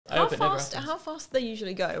How fast do they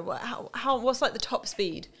usually go? What's like the top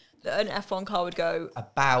speed that an F1 car would go?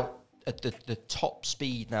 About the top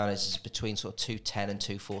speed nowadays is between sort of 210 and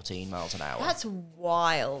 214 miles an hour. That's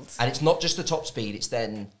wild. And it's not just the top speed, it's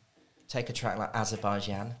then take a track like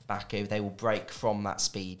Azerbaijan, Baku, they will brake from that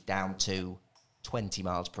speed down to 20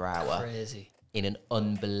 miles per hour. Crazy. In an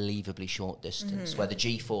unbelievably short distance, where the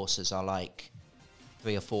G-forces are like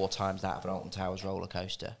 3 or 4 times that of an Alton Towers roller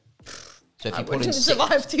coaster. So if you put in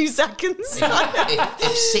survive 2 seconds.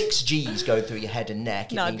 if 6 Gs go through your head and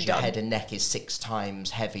neck, it means your done. head and neck is 6 times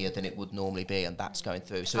heavier than it would normally be, and that's going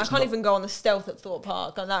through. So I can't even go on the stealth at Thorpe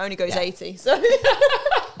Park, and that only goes 80. So,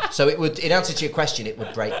 so it would, in answer to your question, it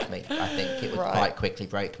would break me. I think it would quite quickly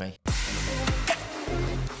break me.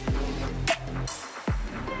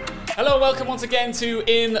 Hello, welcome once again to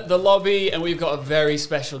In the Lobby, and we've got a very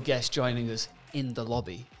special guest joining us in the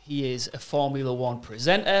lobby. He is a Formula One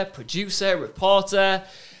presenter, producer, reporter,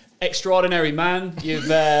 extraordinary man. You've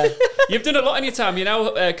done a lot in your time. You're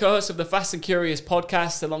now co-host of the Fast and Curious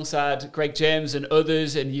podcast alongside Greg James and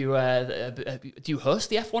others. And you do you host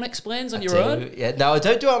the F1 Explains on your own? Yeah, no, I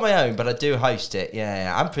don't do it on my own, but I do host it.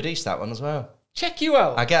 Yeah, and produce that one as well. Check you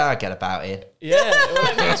out. I get about it. Yeah.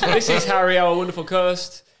 Well, this is Harrie, our wonderful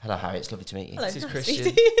co-host. Hello, Harrie. It's lovely to meet you. Hello, This is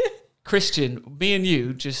Christian. Christian, me and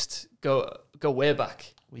you just go way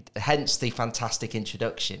back. Hence the fantastic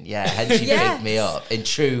introduction. Yeah, hence you picked me up in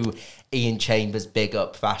true Iain Chambers big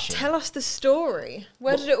up fashion. Tell us the story.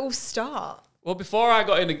 Where did it all start? Well, before I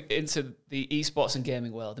got into the esports and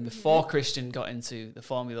gaming world, and before Christian got into the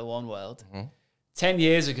Formula One world, 10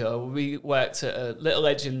 years ago, we worked at a little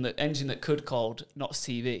engine that could called Knots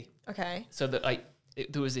TV. Okay. So that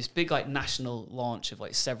there was this big national launch of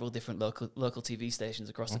several different local TV stations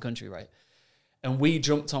across the country, right? And we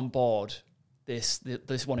jumped on board this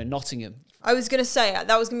one in Nottingham. I was going to say,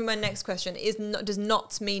 that was going to be my next question. Does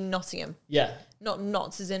Notts mean Nottingham? Yeah. Not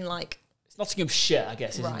Notts as in It's Nottinghamshire, I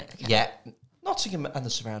guess, isn't it? Okay. Yeah, Nottingham and the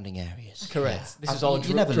surrounding areas. Correct. Yeah. This is all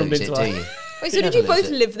you never lose it, do you? Wait, so did you both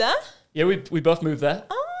live there? Yeah, we both moved there.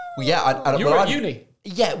 Oh. Well, yeah. You were at uni?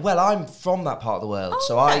 Yeah, well, I'm from that part of the world. Oh,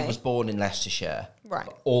 so okay. I was born in Leicestershire. Right.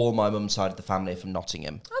 But all my mum's side of the family are from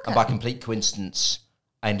Nottingham. Okay. And by complete coincidence,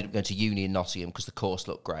 I ended up going to uni in Nottingham because the course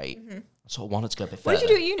looked great. I sort of wanted to go a bit further. What did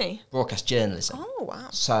you do at uni? Broadcast journalism. Oh, wow.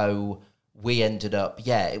 So we ended up,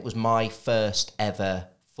 it was my first ever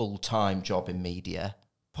full-time job in media.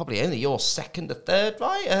 Probably only your second or third,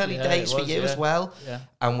 right? Early days for you as well. Yeah.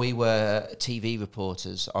 And we were TV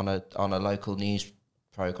reporters on a local news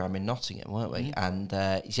programme in Nottingham, weren't we? And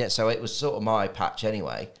so it was sort of my patch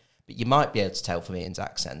anyway. But you might be able to tell from Iain's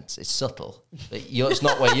accent. It's subtle. But it's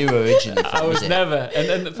not where you were originally from, I was never.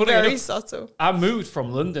 And funny Very enough, subtle. I moved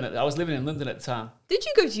from London. I was living in London at the time. Did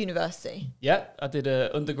you go to university? Yeah, I did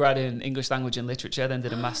an undergrad in English language and literature, then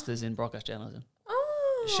did a master's in broadcast journalism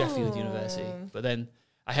Oh. at Sheffield University. But then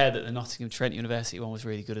I heard that the Nottingham Trent University one was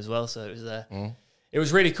really good as well. So it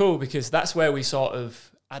was really cool because that's where we sort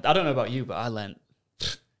of, I don't know about you, but I learnt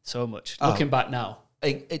so much. Looking back now.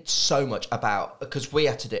 It's so much about, because we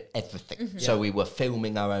had to do everything. So we were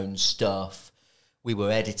filming our own stuff. We were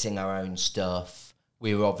editing our own stuff.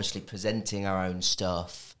 We were obviously presenting our own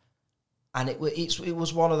stuff. And it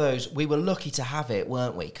was one of those, we were lucky to have it,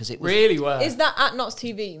 weren't we? Because it was, Really were. Is that at Notts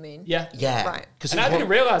TV, you mean? Yeah. Yeah. Right. And I didn't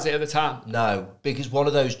realise it at the time. No, because one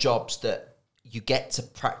of those jobs that you get to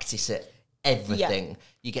practice at everything. Yeah.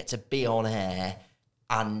 You get to be on air,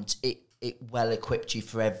 and it well equipped you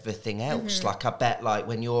for everything else. Like I bet,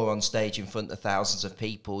 when you're on stage in front of thousands of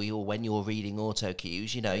people, or when you're reading auto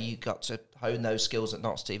cues, you got to hone those skills at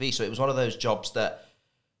Notts TV. So it was one of those jobs that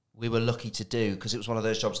we were lucky to do, because it was one of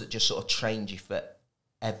those jobs that just sort of trained you for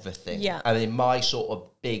everything. Yeah. I mean, my sort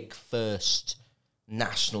of big first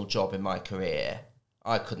national job in my career,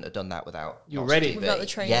 I couldn't have done that without You're ready. Without the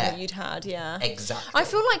training that you'd had, yeah. Exactly. I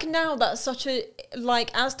feel like now that's such a,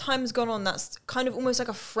 as time's gone on, that's kind of almost like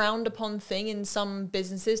a frowned upon thing in some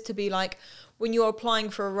businesses to be like, when you're applying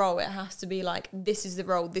for a role, it has to be like, this is the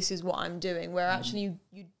role, this is what I'm doing, where actually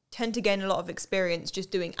you tend to gain a lot of experience just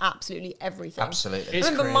doing absolutely everything. Absolutely. I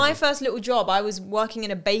remember my first little job, I was working in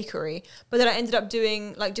a bakery, but then I ended up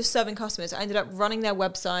doing, just serving customers. I ended up running their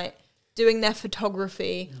website, doing their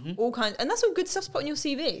photography, all kinds, and that's all good stuff to put on your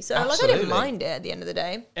CV. So I didn't mind it at the end of the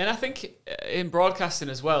day. And I think in broadcasting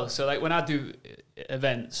as well. So when I do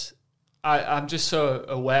events, I'm just so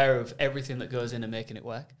aware of everything that goes into making it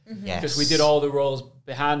work. Yes. Because we did all the roles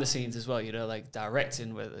behind the scenes as well.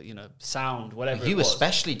 Directing, with sound, whatever. You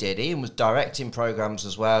especially did. Iain was directing programs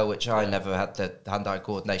as well, which I never had the hand-eye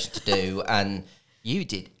coordination to do, and You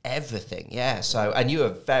did everything, yeah. So, and you're a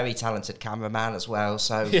very talented cameraman as well.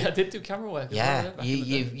 So Yeah, I did do camera work. Yeah,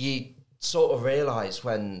 you sort of realise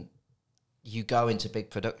when you go into big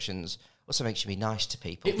productions, also makes you be nice to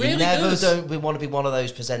people. It really you never does. don't want to be one of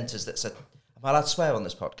those presenters that said, "Am I allowed to swear on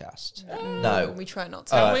this podcast?" No, We try not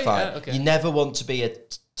to. All right, we? fine. Okay. You never want to be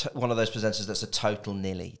one of those presenters that's a total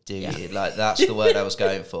nilly, do you? Like, that's the word I was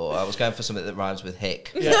going for. I was going for something that rhymes with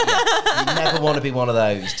hick. Yeah. You never want to be one of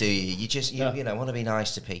those, do you? You just you know want to be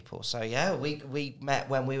nice to people. So yeah, we met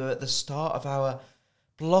when we were at the start of our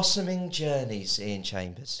blossoming journeys, Iain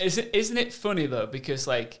Chambers. Isn't it funny though? Because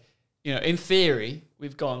like, you know, in theory,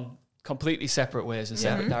 we've gone completely separate ways and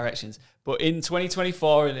separate directions. But in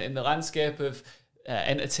 2024, in the landscape of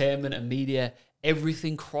entertainment and media,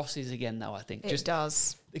 everything crosses again now. I think It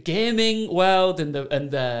does. the gaming world and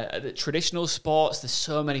the traditional sports. There's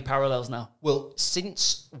so many parallels now. Well,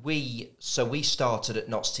 since we started at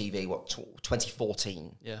Notts TV,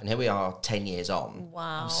 2014, and here we are 10 years on.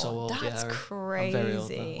 Wow. I'm so old, That's Harrie. crazy. I'm very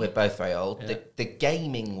old now. We're both very old. Yeah. The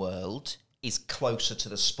gaming world is closer to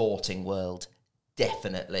the sporting world,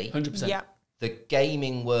 definitely. 100%. Yeah. The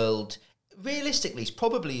gaming world, realistically, is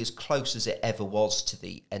probably as close as it ever was to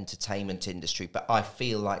the entertainment industry, but I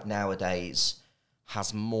feel like nowadays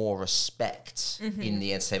has more respect in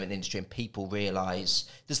the entertainment industry, and people realise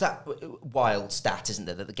there's that wild stat, isn't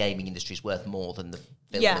there, that the gaming industry is worth more than the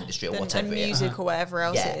film industry or whatever and it is. music or whatever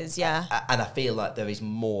else it is. Yeah. And I feel like there is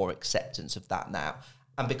more acceptance of that now.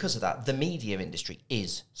 And because of that, the media industry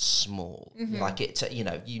is small. Like,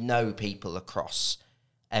 you know people across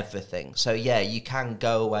everything. So, yeah, you can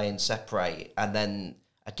go away and separate. And then,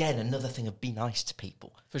 again, another thing of be nice to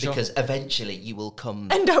people. For sure. Because eventually you will come...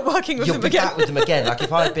 End up working with You'll them be again. back with them again. Like,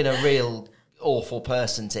 if I'd been a real awful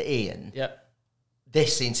person to Iain... Yep.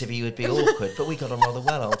 This interview would be awkward, but we got on rather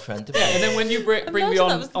well, old friend. Didn't we? And then when you bring me Imagine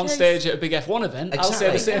that was the on case. stage at a big F1 event, I'll say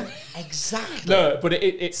the same. Exactly. No, but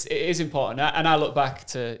it is important. And I look back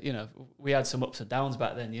to, you know, we had some ups and downs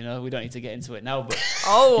back then, you know. We don't need to get into it now, but...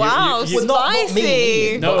 Oh, wow. you- Well, not me and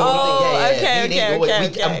spicy. Iain. No, Oh, okay, Me and Iain,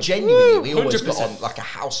 okay. I'm genuinely, we always 100%. got on like a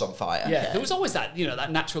house on fire. yeah, there was always that, you know,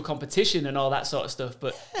 that natural competition and all that sort of stuff,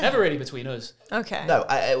 but never really between us. Okay. No,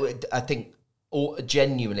 I think... Or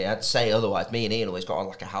genuinely, I'd say otherwise. Me and Iain always got on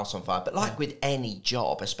like a house on fire. But like with any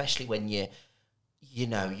job, especially when you're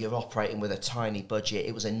operating with a tiny budget,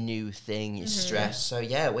 it was a new thing. You're stressed. So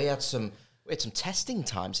yeah, we had some testing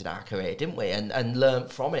times in our career, didn't we? And learnt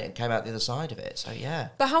from it and came out the other side of it. So yeah.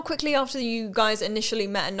 But how quickly after you guys initially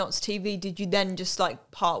met at Notts TV did you then just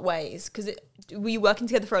like part ways? Because were you working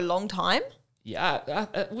together for a long time? Yeah,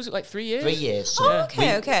 was it like 3 years? 3 years. So Oh,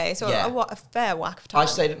 okay. So yeah. a fair whack of time. I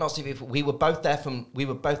stayed at Notts TV. We were both there from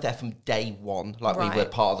day one. Like we were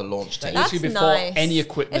Right. part of the launch team. That's That's before nice. any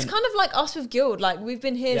equipment. It's kind of like us with Guild. Like we've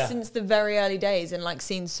been here Yeah. since the very early days and like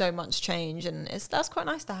seen so much change, and that's quite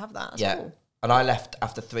nice to have that. That's Yeah. cool. And I left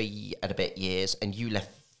after 3 and a bit years, and you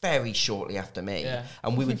left very shortly after me. Yeah.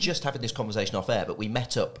 And we were just having this conversation off air, but we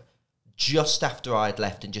met up just after I'd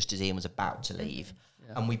left and just as Iain was about to leave.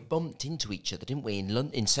 And we bumped into each other, didn't we,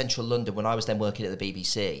 in central London when I was then working at the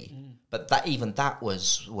BBC. But that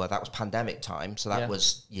was pandemic time, so that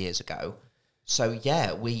was years ago. So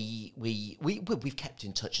yeah, we've kept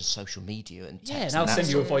in touch on social media and text. Yeah, and I'll that send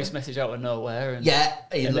you a sort of- voice message out of nowhere. And Yeah,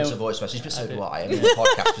 Iain and loves then- a voice message, but so I do do. I. I mean, the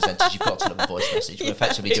podcast presenters, you've got to love a voice message. We're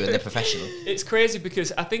effectively doing the professional. It's crazy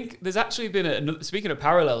because I think there's actually been speaking of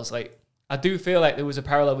parallels, like I do feel like there was a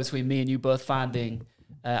parallel between me and you both finding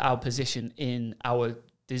our position in our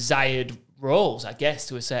desired roles, I guess,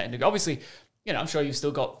 to a certain degree. Obviously, you know, I'm sure you've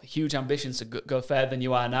still got huge ambitions to go further than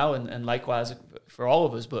you are now, and likewise for all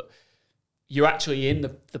of us, but you're actually in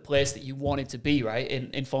the place that you wanted to be, right,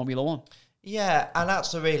 in Formula One. Yeah, and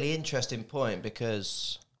that's a really interesting point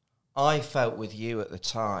because I felt with you at the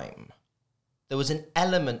time, there was an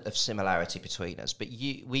element of similarity between us, but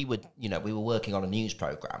we were working on a news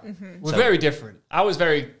programme. We're very different. I was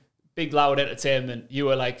very big, loud entertainment. You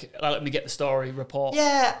were like, let me get the story, report.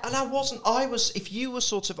 Yeah, and if you were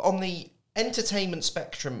sort of on the entertainment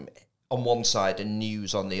spectrum on one side and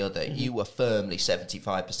news on the other, you were firmly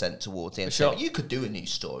 75% towards the entertainment. sure. You could do a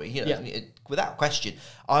news story, without question.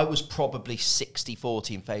 I was probably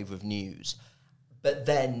 60-40 in favour of news. But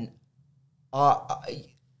then, I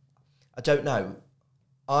don't know,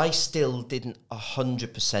 I still didn't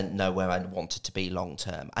 100% know where I wanted to be long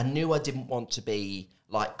term. I knew I didn't want to be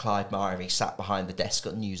like Clyde Myrie, sat behind the desk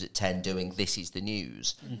at News at 10 doing This Is the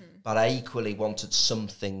News. But I equally wanted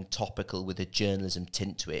something topical with a journalism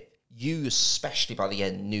tint to it. You, especially by the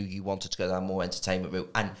end, knew you wanted to go down more entertainment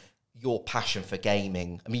route. And your passion for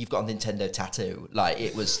gaming. I mean, you've got a Nintendo tattoo. Like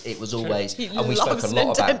it was always, He and we spoke a lot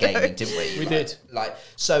loves about Nintendo. gaming, didn't we? We did.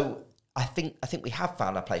 So I think we have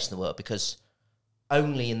found our place in the world, because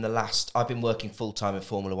only in the last, I've been working full time in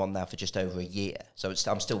Formula One now for just over a year. So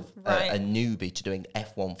I'm still a newbie to doing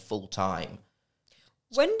F1 full time.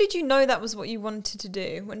 When did you know that was what you wanted to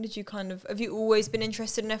do? When did you have you always been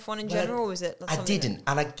interested in F1 in general, or was it? I didn't,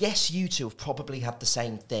 and I guess you two have probably had the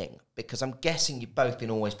same thing, because I'm guessing you've both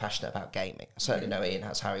been always passionate about gaming. I certainly know Iain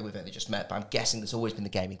has, Harrie, we've only just met, but I'm guessing there's always been the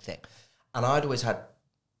gaming thing. And I'd always had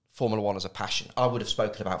Formula One as a passion. I would have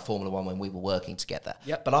spoken about Formula One when we were working together.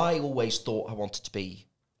 Yep. But I always thought I wanted to be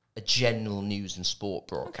a general news and sport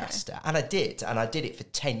broadcaster. Okay. And I did it for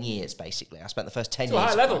 10 years, basically. I spent the first 10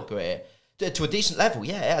 years of my career to a decent level.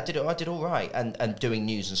 Yeah, I did all right, and doing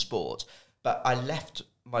news and sport. But I left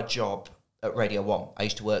my job at Radio 1. I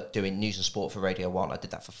used to work doing news and sport for Radio 1. I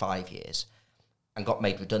did that for 5 years and got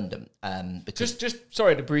made redundant. Because just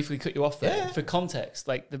sorry to briefly cut you off there. For context,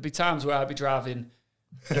 like there'd be times where I'd be driving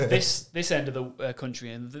this end of the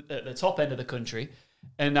country and the top end of the country,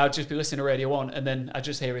 and I'd just be listening to Radio 1, and then I'd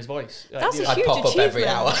just hear his voice. That's a I'd huge pop achievement. up every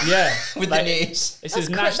hour. Yeah, with the news. It's as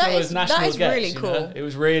national as national that is gets. really cool. You know? It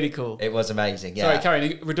was really cool. It was amazing. Yeah. Sorry,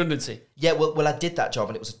 Karen, redundancy. Yeah, well, I did that job,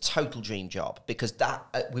 and it was a total dream job, because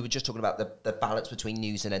that we were just talking about the balance between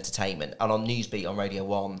news and entertainment. And on Newsbeat on Radio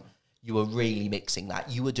 1, you were really mixing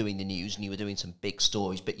that. You were doing the news, and you were doing some big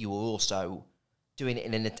stories, but you were also doing it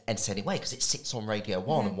in an entertaining way, because it sits on Radio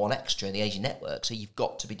 1 and One Extra in the Asian network, so you've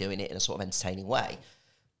got to be doing it in a sort of entertaining way.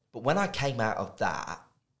 But when I came out of that,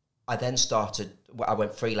 I then I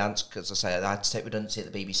went freelance, because I say I had to take redundancy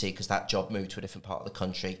at the BBC because that job moved to a different part of the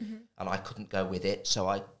country and I couldn't go with it. So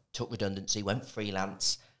I took redundancy, went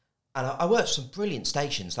freelance, and I worked for some brilliant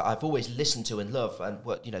stations that I've always listened to and love, and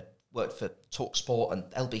worked for Talk Sport and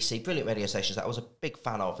LBC, brilliant radio stations that I was a big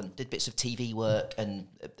fan of, and did bits of TV work,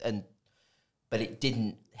 but it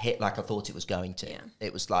didn't hit like I thought it was going to. Yeah.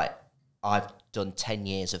 It was like, I've done 10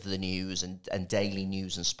 years of the news and daily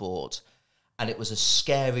news and sport. And it was a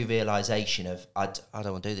scary realisation of, I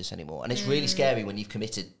don't want to do this anymore. And it's really scary when you've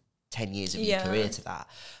committed 10 years of your career to that.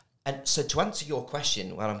 And so to answer your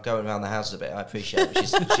question, when I'm going around the house a bit, I appreciate it,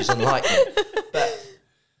 which is unlike me. But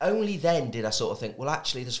only then did I sort of think, well,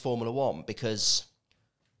 actually, there's Formula One, because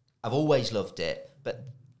I've always loved it.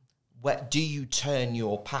 But do you turn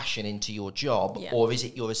your passion into your job, or is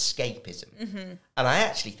it your escapism? And I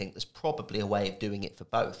actually think there's probably a way of doing it for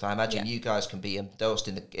both. I imagine you guys can be engrossed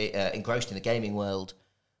in the gaming world,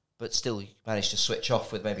 but still manage to switch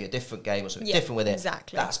off with maybe a different game or something different with it.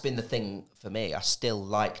 Exactly. That's been the thing for me. I still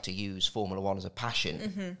like to use Formula One as a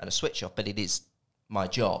passion and a switch off, but it is my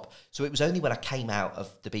job. So it was only when I came out of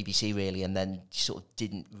the BBC, really, and then sort of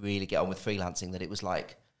didn't really get on with freelancing, that it was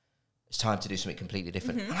like, it's time to do something completely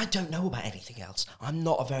different. And I don't know about anything else. I'm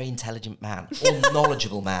not a very intelligent man or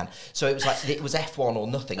knowledgeable man. So it was like, it was F1 or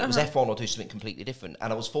nothing. It was F1 or do something completely different.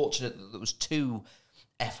 And I was fortunate that there was 2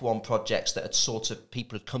 F1 projects that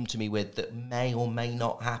people had come to me with that may or may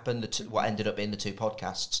not happen, what ended up being the 2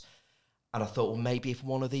 podcasts. And I thought, well, maybe if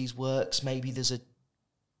one of these works, maybe there's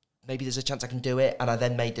a chance I can do it. And I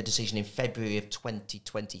then made the decision in February of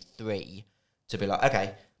 2023 to be like,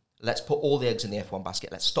 okay, let's put all the eggs in the F1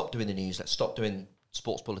 basket. Let's stop doing the news. Let's stop doing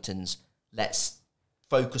sports bulletins. Let's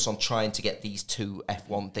focus on trying to get these 2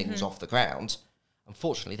 F1 things off the ground.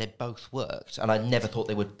 Unfortunately, they both worked, and I never thought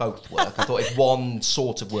they would both work. I thought if one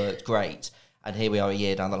sort of worked, great. And here we are a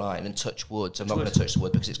year down the line, and touch wood. I'm not going to touch the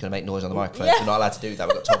wood because it's going to make noise on the microphone. Yeah. We're not allowed to do that.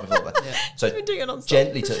 We got told before that. So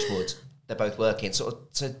gently touch wood. They're both working. So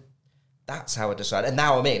that's how I decided. And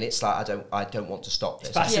now I'm in. It's like I don't want to stop this.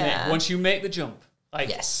 It's fascinating. Yeah. Once you make the jump. Like,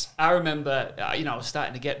 yes. I remember, I was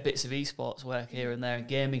starting to get bits of esports work here and there and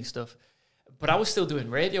gaming stuff, but I was still doing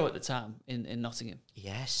radio at the time in Nottingham.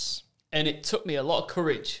 Yes. And it took me a lot of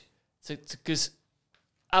courage because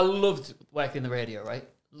I loved working in the radio, right?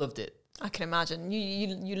 Loved it. I can imagine.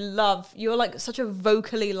 You're like such a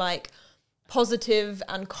vocally like positive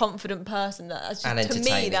and confident person that just, to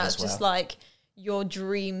me that's just like your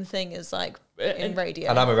dream thing is like in radio.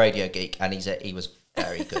 And I'm a radio geek, and he was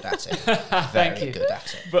very good at it. Very good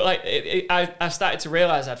at it. But like, I started to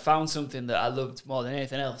realise I'd found something that I loved more than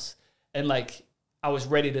anything else, and like I was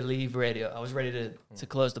ready to leave radio. I was ready to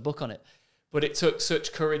close the book on it. But it took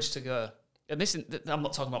such courage to go. And I'm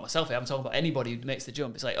not talking about myself here. I'm talking about anybody who makes the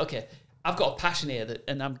jump. It's like, okay, I've got a passion here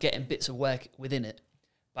and I'm getting bits of work within it,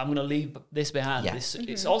 but I'm going to leave this behind. Yeah.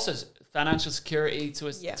 It's also financial security to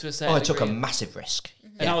a certain degree. It took a massive risk.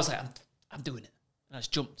 And I was like, I'm doing it. And I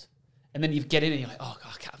just jumped. And then you get in and you're like, oh,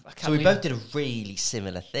 God, I can't So we believe both did a really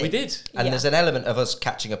similar thing. We did. And Yeah. there's an element of us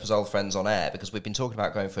catching up as old friends on air because we've been talking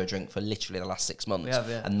about going for a drink for literally the last 6 months We have,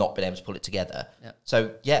 yeah. and not been able to pull it together. Yeah.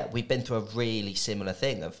 So, yeah, we've been through a really similar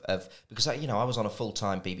thing of because, you know, I was on a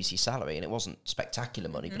full-time BBC salary and it wasn't spectacular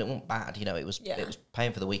money, but it wasn't bad. You know, it was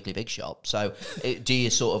paying for the weekly big shop. So do you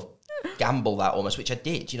sort of gamble that almost, which I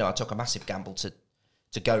did. You know, I took a massive gamble to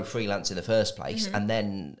go freelance in the first place and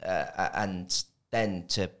then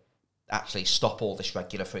to actually stop all this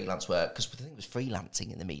regular freelance work, because the thing with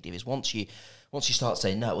freelancing in the media is once you start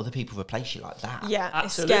saying no, other people replace you like that. Yeah,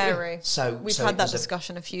 Absolutely. it's scary. So We've so had it that was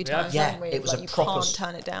discussion a few Yeah. times, Yeah, haven't we? it was Like, a you proper can't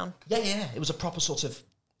turn it down. yeah, it was a proper sort of,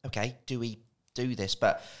 okay, do we do this?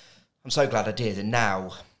 But I'm so glad I did, and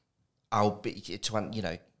now I'll be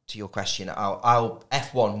to your question, I'll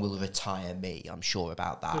F1 will retire me. I'm sure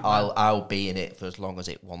about that. I'll be in it for as long as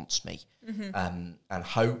it wants me, and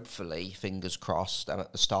hopefully, fingers crossed, I'm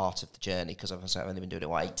at the start of the journey because I've only been doing it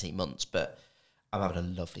 18 months, but I'm having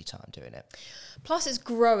a lovely time doing it. Plus, it's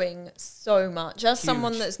growing so much. As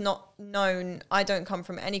someone that's not known, I don't come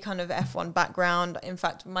from any kind of F1 background. In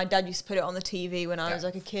fact, my dad used to put it on the TV when I was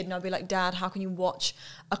like a kid, and I'd be like, Dad, how can you watch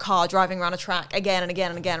a car driving around a track again and again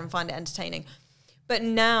and again and find it entertaining? But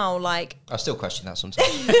now, like... I still question that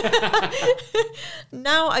sometimes.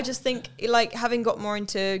 Now I just think, like, having got more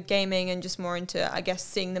into gaming and just more into, I guess,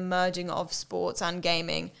 seeing the merging of sports and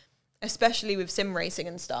gaming, especially with sim racing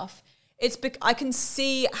and stuff, I can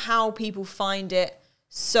see how people find it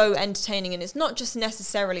so entertaining. And it's not just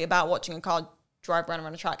necessarily about watching a car drive around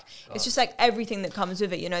a track. It's just like everything that comes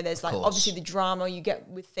with it. You know, there's like obviously the drama you get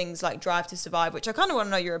with things like Drive to Survive, which I kind of want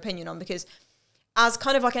to know your opinion on, because as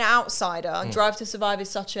kind of like an outsider, Drive to Survive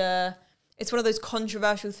is it's one of those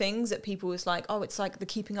controversial things that people is like, oh, it's like the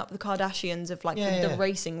Keeping Up with the Kardashians of like the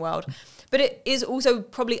racing world. But it is also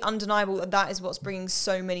probably undeniable that is what's bringing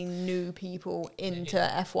so many new people into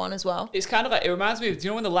F1 as well. It's kind of like, it reminds me of, do you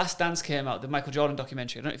know when The Last Dance came out, the Michael Jordan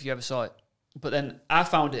documentary? I don't know if you ever saw it. But then I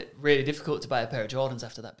found it really difficult to buy a pair of Jordans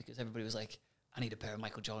after that, because everybody was like, I need a pair of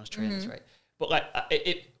Michael Jordan's trainers, right? But like,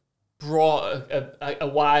 it brought a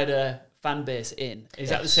wider fan base in.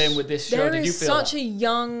 Is that the same with this show? There Did you is feel such that?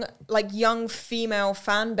 a young female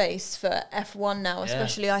fan base for F1 now,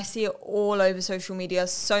 especially I see it all over social media.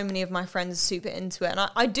 So many of my friends are super into it. And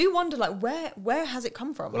I do wonder, like, where has it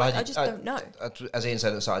come from? Well, I just don't know. As Iain said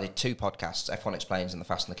at the start, I did 2 podcasts, F1 Explains and The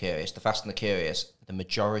Fast and the Curious. The Fast and the Curious, the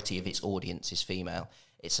majority of its audience is female.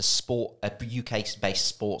 It's a UK-based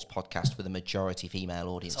sports podcast with a majority female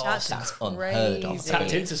audience. That's unheard of. crazy.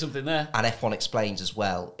 Tapped into something there. And F1 Explains as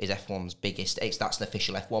well is F1's biggest. That's an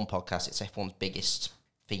official F1 podcast. It's F1's biggest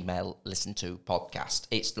female listened to podcast.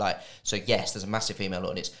 It's like, so yes, there's a massive female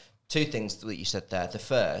audience. 2 things that you said there. The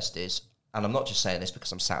first is, and I'm not just saying this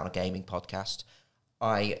because I'm sat on a gaming podcast,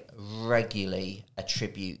 I regularly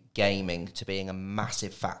attribute gaming to being a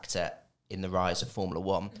massive factor in the rise of Formula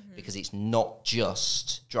One, because it's not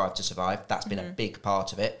just Drive to Survive. That's been a big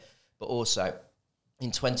part of it. But also,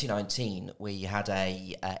 in 2019, we had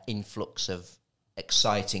a influx of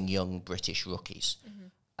exciting young British rookies.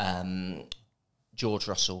 George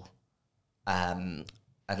Russell and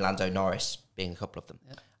Lando Norris being a couple of them.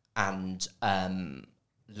 Yep. And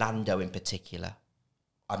Lando in particular,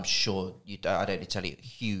 I'm sure I don't need to tell you,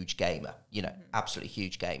 huge gamer, absolutely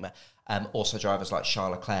huge gamer. Also drivers like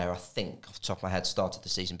Charles Leclerc, I think, off the top of my head, started the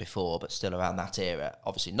season before, but still around that era.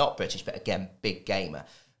 Obviously not British, but again, big gamer.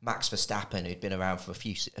 Max Verstappen, who'd been around for a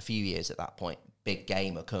few years at that point, big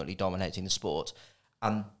gamer, currently dominating the sport.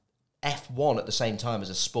 And F1 at the same time as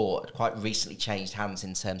a sport had quite recently changed hands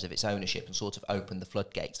in terms of its ownership and sort of opened the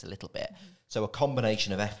floodgates a little bit. So a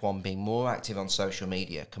combination of F1 being more active on social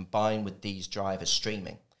media combined with these drivers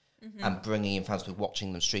streaming and bringing in fans with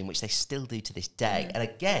watching them stream, which they still do to this day. And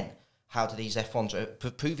again, how do these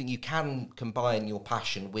F1s, proving you can combine your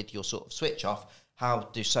passion with your sort of switch off, how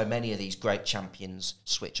do so many of these great champions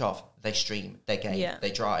switch off? They stream, they game,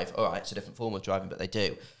 they drive. All right, it's a different form of driving, but they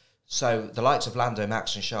do. So the likes of Lando,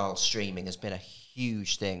 Max and Charles streaming has been a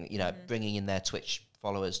huge thing. Bringing in their Twitch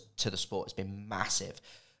followers to the sport has been massive.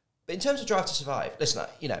 But in terms of Drive to Survive, listen,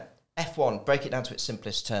 F1, break it down to its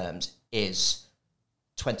simplest terms, is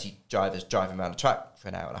 20 drivers driving around a track for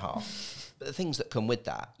an hour and a half. But the things that come with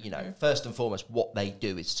that, first and foremost, what they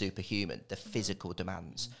do is superhuman. The physical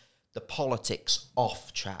demands, the politics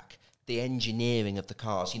off track, the engineering of the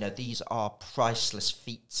cars. These are priceless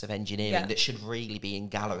feats of engineering that should really be in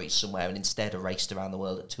galleries somewhere and instead are raced around the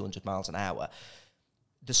world at 200 miles an hour.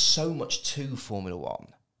 There's so much to Formula One.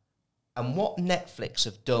 And what Netflix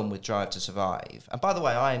have done with Drive to Survive, and by the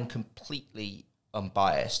way, I am completely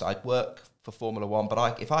unbiased. I'd work for Formula One,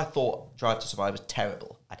 but if I thought Drive to Survive was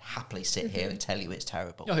terrible, I'd happily sit here and tell you it's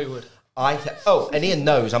terrible. Oh, you would. And Iain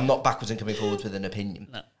knows I'm not backwards and coming forwards with an opinion.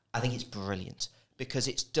 No. I think it's brilliant because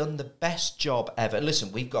it's done the best job ever. And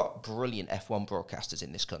listen, we've got brilliant F1 broadcasters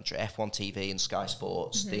in this country, F1 TV and Sky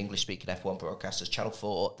Sports, the English-speaking F1 broadcasters, Channel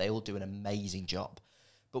 4, they all do an amazing job.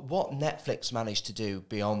 But what Netflix managed to do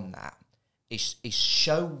beyond that is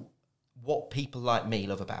show what people like me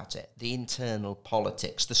love about it, the internal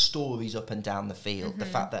politics, the stories up and down the field, the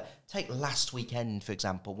fact that, take last weekend, for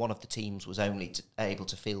example, one of the teams was only able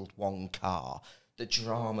to field one car, the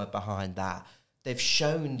drama behind that. They've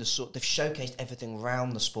showcased everything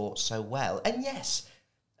around the sport so well. And yes,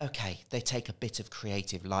 okay, they take a bit of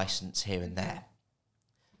creative license here and there.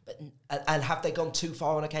 And have they gone too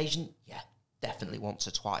far on occasion? Yeah, definitely once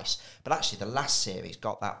or twice. But actually, the last series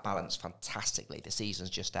got that balance fantastically. The season's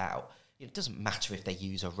just out. It doesn't matter if they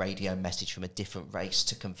use a radio message from a different race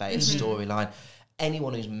to convey a storyline.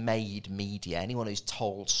 Anyone who's made media, anyone who's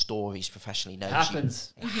told stories professionally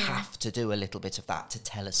knows you have to do a little bit of that to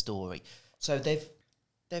tell a story. So they've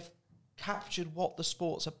captured what the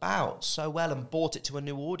sport's about so well and brought it to a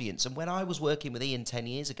new audience. And when I was working with Iain 10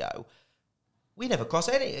 years ago, we never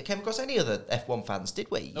came across any other F1 fans, did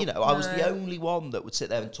we? Nope. I was the only one that would sit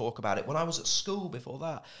there and talk about it. When I was at school before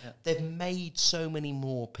that, they've made so many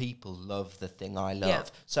more people love the thing I love. Yeah.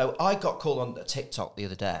 So I got called on TikTok the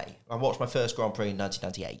other day. I watched my first Grand Prix in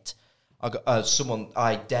 1998. I got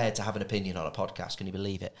I dared to have an opinion on a podcast. Can you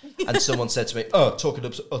believe it? And someone said to me, "Oh, talking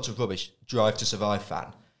utter rubbish, Drive to Survive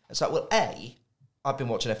fan." It's like, well, I've been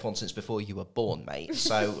watching F1 since before you were born, mate.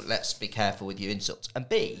 So let's be careful with your insults. And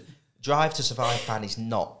B, Drive to Survive fan is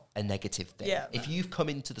not a negative thing. Yeah, if you've come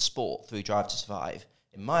into the sport through Drive to Survive,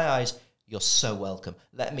 in my eyes, you're so welcome.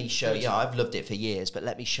 Let me show you. I've loved it for years, but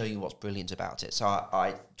let me show you what's brilliant about it. So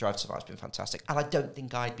I Drive to Survive's been fantastic. And I don't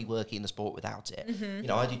think I'd be working in the sport without it.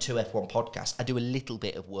 I do 2 F1 podcasts. I do a little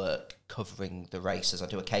bit of work covering the races. I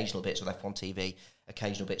do occasional bits with F1 TV,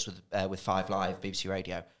 occasional bits with 5 Live, BBC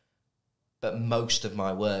Radio. But most of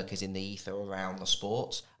my work is in the ether around the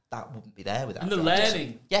sport. That wouldn't be there without and the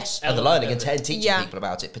learning. Yes, and the learning and teaching people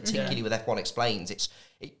about it, particularly with F1 Explains.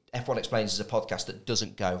 F1 Explains is a podcast that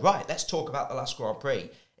doesn't go, right, let's talk about the last Grand Prix.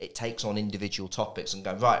 It takes on individual topics and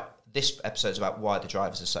go, right, this episode's about why the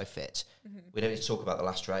drivers are so fit. We don't need to talk about the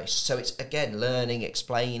last race. So it's, again, learning,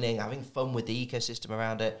 explaining, having fun with the ecosystem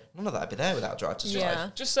around it. None of that would be there without Drive to Survive. Yeah.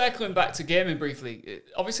 Just circling back to gaming briefly,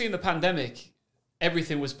 obviously in the pandemic,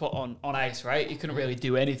 everything was put on ice, right? You couldn't really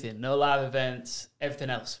do anything. No live events,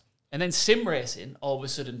 everything else. And then sim racing all of a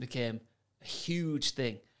sudden became a huge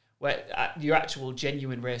thing where your actual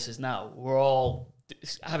genuine racers now were all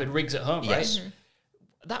having rigs at home, right?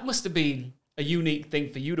 That must have been a unique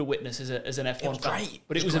thing for you to witness as an F1 fan. Great.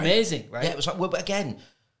 But it was amazing, right? Yeah, it was like, well, but again,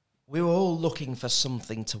 we were all looking for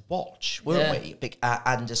something to watch, weren't we?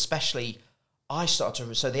 And especially, I started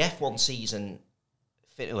to... So the F1 season...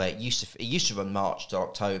 It used to run March to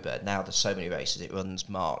October. Now there's so many races, it runs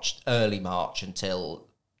early March until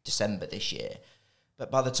December this year.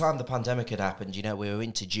 But by the time the pandemic had happened, we were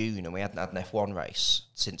into June and we hadn't had an F1 race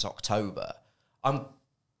since October. I'm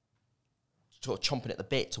sort of chomping at the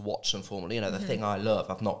bit to watch some Formula, the thing I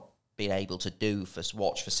love. I've not been able to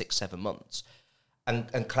watch for 6-7 months.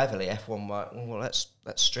 And cleverly, F1 were, well, let's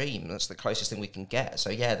stream. That's the closest thing we can get. So,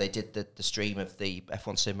 yeah, they did the stream of the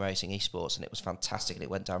F1 sim racing esports, and it was fantastic, and it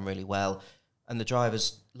went down really well. And the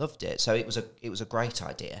drivers loved it. So it was a great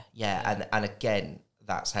idea. Yeah. And again,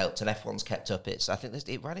 that's helped. And F1's kept up its... I think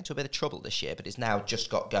it ran into a bit of trouble this year, but it's now just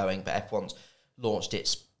got going. But F1's launched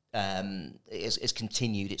its... it's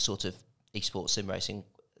continued its sort of esports sim racing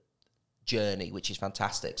journey, which is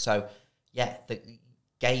fantastic. So, yeah, the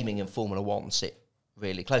gaming and Formula One sit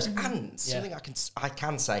really close. And something I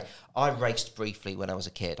can say, I raced briefly when I was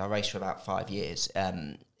a kid. I raced for about 5 years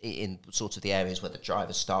in sort of the areas where the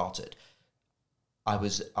drivers started. I'm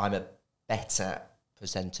a better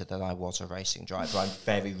presenter than I was a racing driver. I'm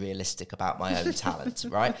very realistic about my own talent,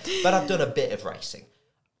 right? But I've done a bit of racing,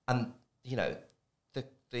 and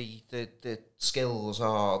the skills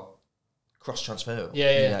are cross-transferable.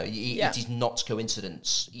 It is not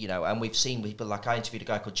coincidence, and we've seen people like, I interviewed a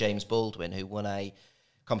guy called James Baldwin who won a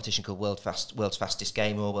competition called World's Fastest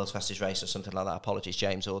Gamer or World's Fastest Race or something like that. Apologies,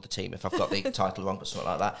 James, or the team if I've got the title wrong, but something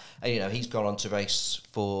like that. And, he's gone on to race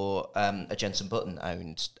for a Jensen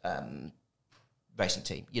Button-owned racing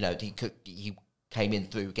team. He came in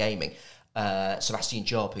through gaming. Sebastian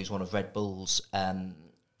Job, who's one of Red Bull's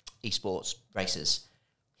esports racers,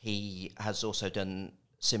 he has also done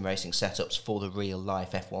sim racing setups for the real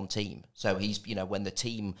life F1 team. So he's, you know, when the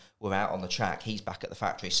team were out on the track, he's back at the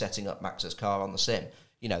factory setting up Max's car on the sim.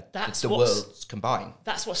 You know, that's the worlds combine.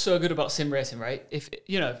 That's what's so good about sim racing, right? If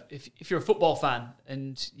you're a football fan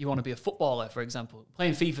and you want to be a footballer, for example,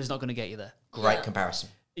 playing FIFA is not going to get you there. Great comparison.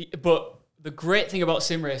 But the great thing about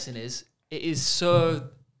sim racing is it is so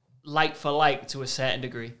like for like to a certain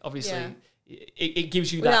degree. Obviously, it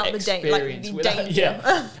gives you without that experience.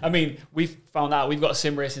 Yeah. I mean, we've found out we've got a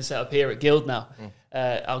sim racing set up here at Guild now.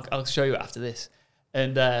 I'll show you it after this.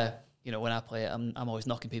 And you know, when I play it, I'm always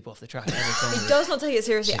knocking people off the track. He does not take it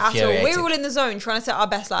seriously at all. We're all in the zone trying to set our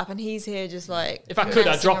best lap, and he's here just like. If I could,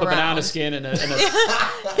 I'd drop a banana skin and a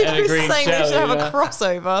green saying shell. We should have a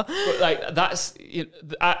crossover. But like that's, you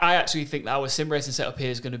know, I actually think that our sim racing setup here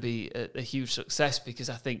is going to be a huge success, because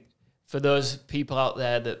I think for those people out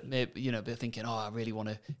there that may, you know, be thinking, oh, I really want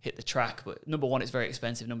to hit the track, but number one, it's very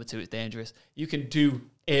expensive. Number two, it's dangerous. You can do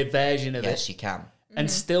a version of it. Yes, you can. And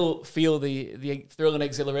still feel the thrill and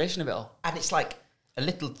exhilaration of it all. And it's like a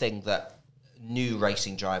little thing that new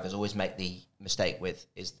racing drivers always make the mistake with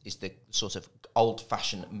is the sort of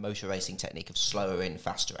old-fashioned motor racing technique of slower in,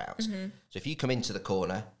 faster out. So if you come into the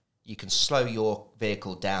corner, you can slow your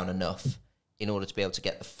vehicle down enough in order to be able to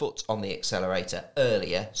get the foot on the accelerator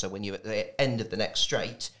earlier. So when you're at the end of the next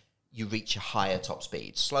straight, you reach a higher top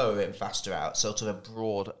speed. Slower in, faster out. Sort of a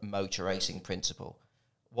broad motor racing principle.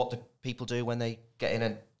 What do people do when they get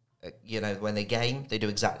in when they game? They do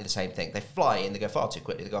exactly the same thing. They fly in, they go far too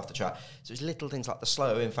quickly, they go off the track. So it's little things like the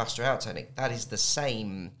slower in, faster out technique. That is the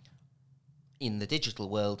same in the digital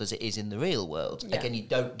world as it is in the real world. Yeah. Again, you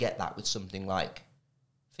don't get that with something like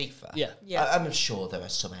FIFA. Yeah. I'm sure there are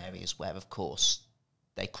some areas where, of course,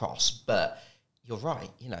 they cross, but you're right.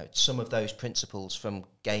 You know, some of those principles from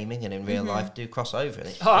gaming and in real life do cross over.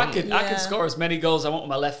 I could score as many goals as I want with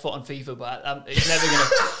my left foot on FIFA, but it's never gonna.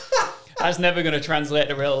 That's never going to translate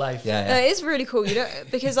to real life. Yeah. It is really cool, you know,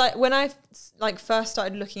 because when I first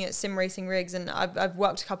started looking at sim racing rigs, and I've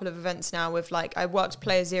worked a couple of events now with I worked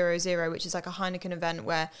Player 00, which is like a Heineken event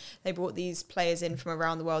where they brought these players in from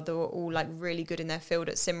around the world that were all like really good in their field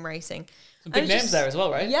at sim racing. Some big names there as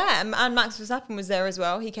well, right? Yeah, and Max Verstappen was there as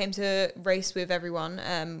well. He came to race with everyone,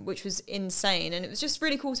 which was insane. And it was just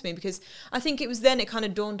really cool to me, because I think it was then it kind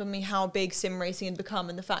of dawned on me how big sim racing had become,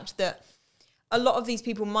 and the fact that a lot of these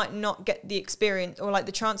people might not get the experience or like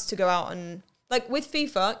the chance to go out and, like with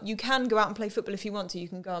FIFA, you can go out and play football if you want to. You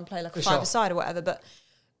can go and play like a five-a-side or whatever, but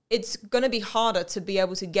it's going to be harder to be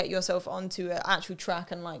able to get yourself onto an actual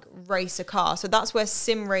track and like race a car. So that's where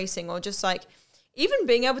sim racing, or just like even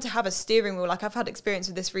being able to have a steering wheel, like I've had experience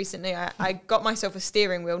with this recently. I got myself a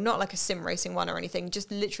steering wheel, not like a sim racing one or anything, just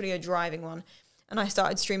literally a driving one. And I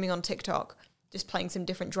started streaming on TikTok, just playing some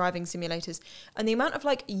different driving simulators. And the amount of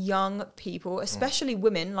like young people, especially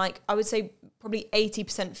women, like I would say probably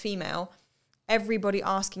 80% female, everybody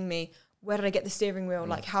asking me, where did I get the steering wheel?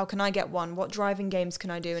 Like, how can I get one? What driving games can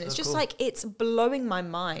I do? And it's just like, it's blowing my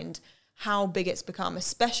mind how big it's become,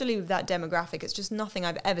 especially with that demographic. It's just nothing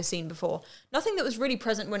I've ever seen before. Nothing that was really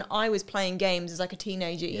present when I was playing games as like a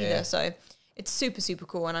teenager either. So it's super, super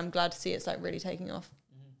cool. And I'm glad to see it's like really taking off.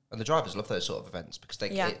 And the drivers love those sort of events, because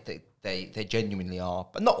they genuinely are,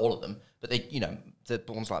 but not all of them, but they, you know, the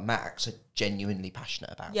ones like Max are genuinely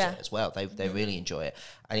passionate about it as well. They really enjoy it.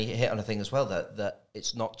 And he hit on a thing as well that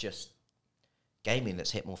it's not just gaming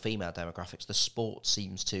that's hit more female demographics. The sport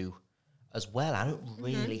seems to as well. I don't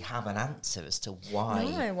really have an answer as to why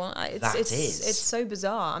it's so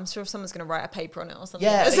bizarre. I'm sure someone's going to write a paper on it or something.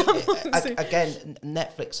 Yeah, again,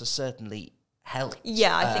 Netflix has certainly helped.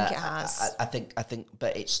 Yeah, I think it has. I think,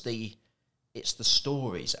 but it's the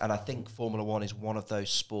stories, and I think Formula One is one of those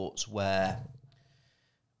sports where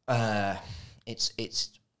it's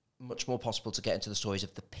much more possible to get into the stories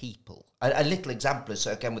of the people. A little example is,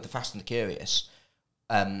 again, with the Fast and the Curious,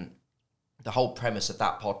 the whole premise of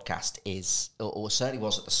that podcast is, or certainly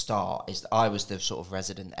was at the start, is that I was the sort of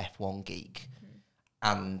resident F1 geek.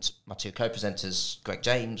 And my two co-presenters, Greg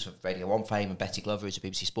James of Radio 1 fame and Betty Glover, who's a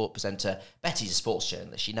BBC Sport presenter. Betty's a sports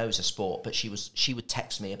journalist. She knows her sport, but she would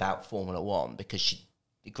text me about Formula One because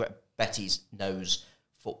Betty knows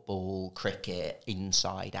football, cricket,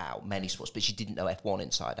 inside out, many sports, but she didn't know F1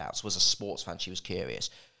 inside out. So as a sports fan, she was curious.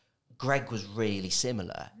 Greg was really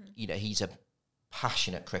similar. You know, he's a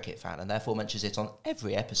passionate cricket fan and therefore mentions it on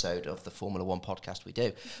every episode of the Formula One podcast we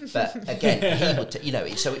do. But again, he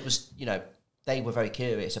would, so it was, they were very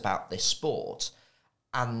curious about this sport.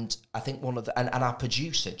 And I think one of the, and our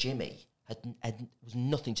producer, Jimmy, had was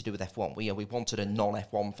nothing to do with F1. We wanted a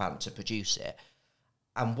non-F1 fan to produce it.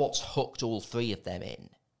 And what's hooked all three of them in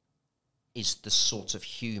is the sort of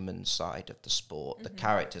human side of the sport, the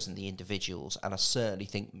characters and the individuals. And I certainly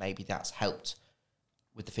think maybe that's helped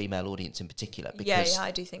with the female audience in particular. Because,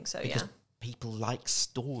 I do think so, because people like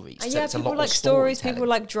stories. And so it's people a lot like stories, people storytelling.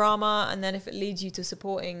 like drama, and then if it leads you to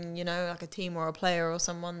supporting, you know, like a team or a player or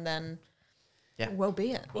someone, then well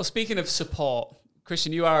be it. Well, speaking of support,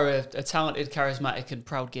 Christian, you are a talented, charismatic and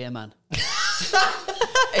proud gay man.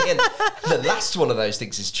 Iain, the last one of those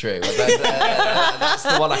things is true. That's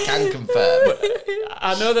the one I can confirm.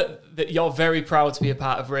 I know that you're very proud to be a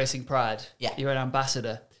part of Racing Pride. Yeah. You're an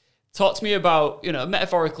ambassador. Talk to me about, you know,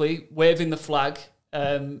 metaphorically waving the flag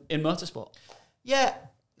in motorsport. Yeah,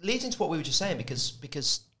 leads into what we were just saying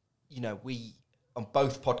because you know, we on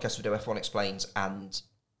both podcasts we do F1 Explains and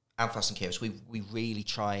Fast and Curious, we really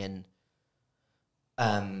try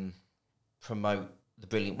and promote the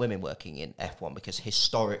brilliant women working in F1 because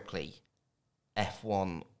historically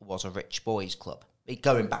F1 was a rich boys club.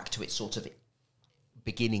 Going back to its sort of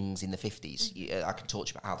beginnings in the 50s, I can talk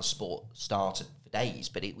to you about how the sport started for days,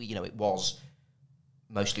 but it was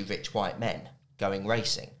mostly rich white men going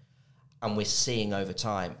racing. And we're seeing over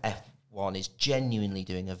time F1 is genuinely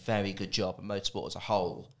doing a very good job, and motorsport as a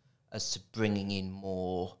whole, as to bringing in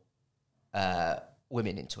more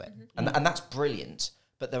women into it. And that's brilliant.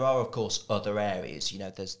 But there are, of course, other areas. You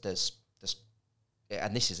know, there's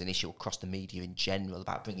and this is an issue across the media in general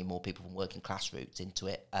about bringing more people from working class routes into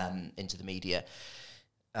it, into the media.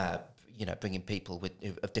 You know, bringing people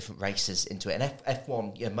of different races into it. And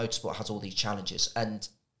F1, motorsport has all these challenges. And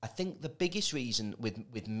I think the biggest reason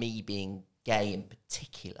with me being gay in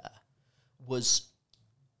particular was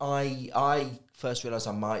I first realised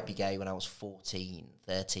I might be gay when I was 13,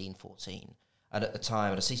 14. And at the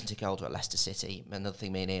time, I was a season ticket holder at Leicester City. Another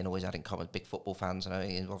thing me and Iain always had in common, big football fans. And I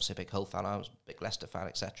was obviously a big Hull fan. I was a big Leicester fan,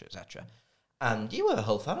 etc., etc. And you were a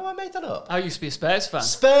Hull fan, or I made that up? I used to be a Spurs fan.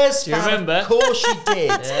 Spurs Do you fan, remember? of course you did.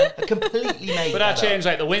 Yeah. I completely made But that that changed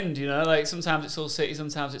up. like the wind, you know? Like sometimes it's Hull City,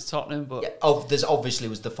 sometimes it's Tottenham. But Yeah, there's obviously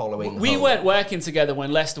was the following. we Hull. weren't working together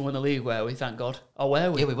when Leicester won the league, were we? Thank God. Or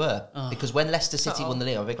were we? Yeah, we were. Because when Leicester City Uh-oh. won the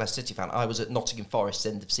league, I'm a big Leicester City fan. I was at Nottingham Forest's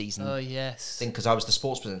end of season Oh, yes. thing because I was the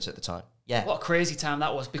sports presenter at the time. Yeah. What a crazy time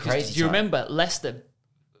that was. Because Crazy do you time. remember Leicester,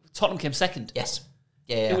 Tottenham came second? Yes.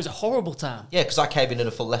 Yeah. It was a horrible time. Yeah, because I came in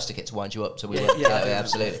a full Leicester kit to wind you up, so we were. Yeah.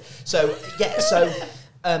 Absolutely. So,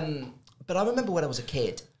 but I remember when I was a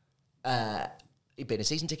kid, being a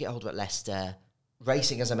season ticket holder at Leicester,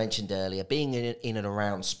 racing, as I mentioned earlier, being in and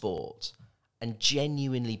around sport, and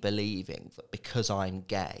genuinely believing that because I'm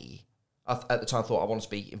gay, at the time I thought I wanted to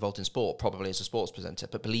be involved in sport, probably as a sports presenter,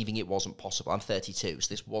 but believing it wasn't possible. I'm 32, so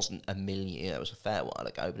this wasn't a million, it was a fair while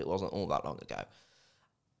ago, but it wasn't all that long ago.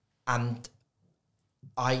 And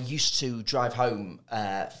I used to drive home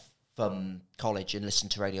from college and listen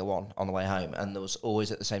to Radio 1 on the way home, and there was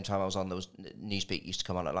always, at the same time I was on, there was Newsbeat used to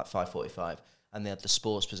come on at like 5:45, and they had the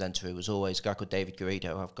sports presenter who was always a guy called David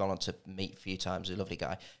Garrido, who I've gone on to meet a few times, a lovely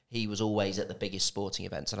guy. He was always at the biggest sporting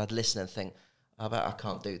events, and I'd listen and think, I bet I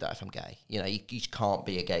can't do that if I'm gay. You know, you can't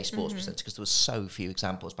be a gay sports presenter because there was so few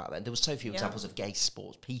examples back then. There was so few examples of gay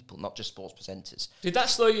sports people, not just sports presenters. Did that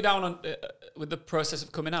slow you down with the process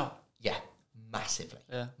of coming out? Yeah, massively.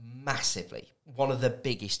 Yeah. Massively. One of the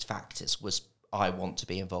biggest factors was I want to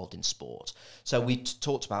be involved in sport. So we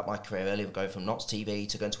talked about my career earlier, going from Notts TV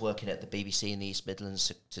to going to working at the BBC in the East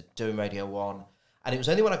Midlands to doing Radio 1. And it was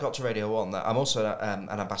only when I got to Radio 1 that I'm also an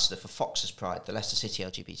ambassador for Fox's Pride, the Leicester City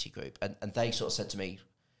LGBT group. And they sort of said to me,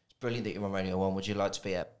 it's brilliant that you're on Radio 1. Would you like to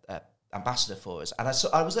be a ambassador for us? And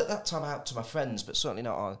I was at that time out to my friends, but certainly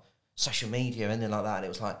not on social media or anything like that. And it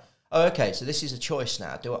was like, oh, okay, so this is a choice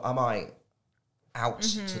now. Am I out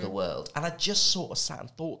to the world? And I just sort of sat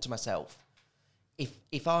and thought to myself,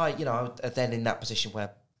 if I, you know, then in that position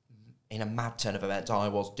where in a mad turn of events, I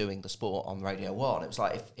was doing the sport on Radio 1. It was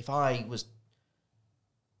like, if I was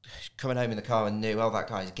coming home in the car and knew, oh, that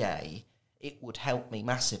guy's gay, it would help me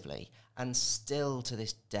massively. And still to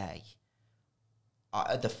this day,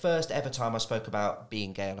 the first ever time I spoke about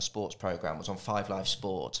being gay on a sports programme was on 5 Live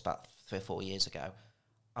Sports about 3 or 4 years ago.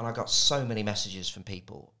 And I got so many messages from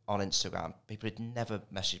people on Instagram. People had never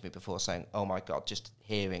messaged me before saying, oh my God, just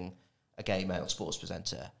hearing a gay male sports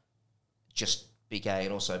presenter just be gay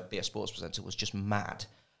and also be a sports presenter was just mad.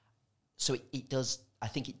 So it does, I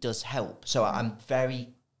think it does help. So I'm very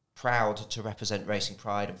proud to represent Racing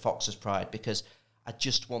Pride and Fox's Pride because I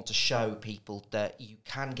just want to show people that you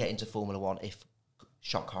can get into Formula One if,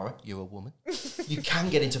 shock horror, you're a woman. You can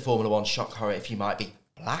get into Formula One, shock horror, if you might be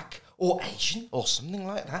black or Asian or something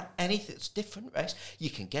like that. Anything that's different race. You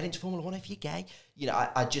can get into Formula One if you're gay. You know,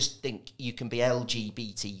 I just think you can be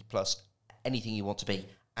LGBT plus anything you want to be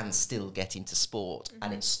and still get into sport.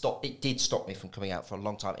 And it did stop me from coming out for a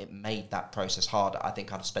long time. It made that process harder. I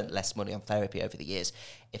think I'd have spent less money on therapy over the years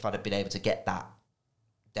if I'd have been able to get that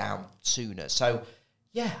down sooner. So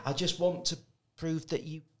yeah, I just want to prove that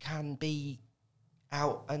you can be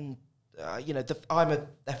out and I'm a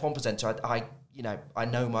F1 presenter. I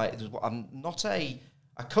know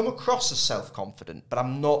I come across as self-confident, but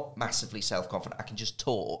I'm not massively self-confident. I can just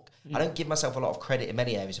talk. I don't give myself a lot of credit in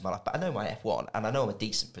many areas of my life, but I know my F1, and I know I'm a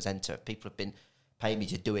decent presenter. People have been paying me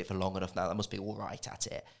to do it for long enough now. I must be all right at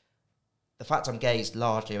it. The fact I'm gay is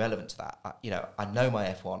largely irrelevant to that. I know my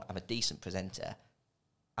F1, I'm a decent presenter,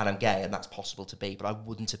 and I'm gay, and that's possible to be, but I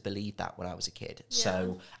wouldn't have believed that when I was a kid. Yeah.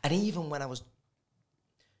 So, and even when I was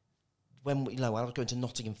going to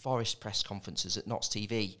Nottingham Forest press conferences at Notts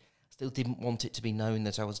TV, still didn't want it to be known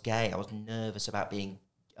that I was gay. I was nervous about being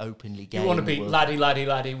openly gay. You want to be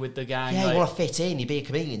laddie with the gang. Yeah, you want to fit in. You be a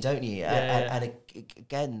chameleon, don't you? And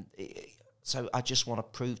again, so I just want to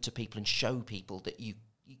prove to people and show people that you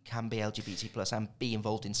can be LGBT plus and be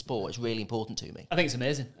involved in sport. It's really important to me. I think it's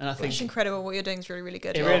amazing, and I think it's incredible. What you're doing is really, really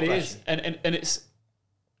good. It really is, and it's.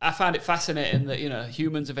 I find it fascinating that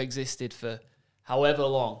humans have existed for however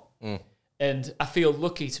long, and I feel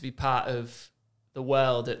lucky to be part of the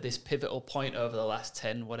world at this pivotal point over the last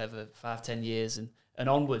 5-10 years and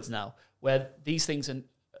onwards now, where these things are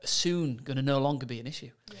soon going to no longer be an issue.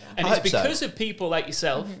 Yeah. And it's because of people like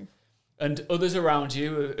yourself and others around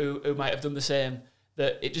you who might have done the same,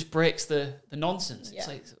 that it just breaks the nonsense.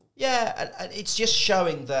 Yeah. And it's just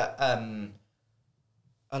showing that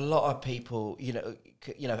a lot of people,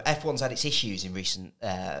 F1's had its issues in recent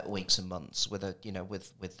weeks and months with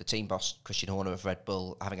the team boss Christian Horner of Red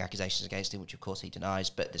Bull having accusations against him, which of course he denies.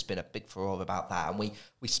 But there's been a big furore about that, and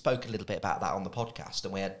we spoke a little bit about that on the podcast,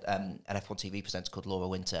 and we had an F1 TV presenter called Laura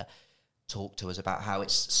Winter talk to us about how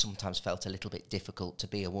it's sometimes felt a little bit difficult to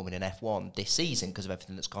be a woman in F1 this season because of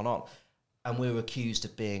everything that's gone on. And we were accused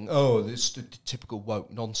of being, this is the typical woke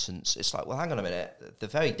nonsense. It's like, well, hang on a minute. The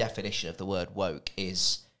very definition of the word woke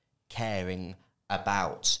is caring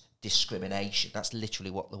about discrimination. That's literally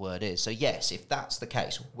what the word is. So yes, if that's the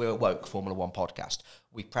case, we're a woke Formula One podcast.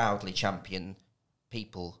 We proudly champion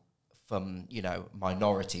people from,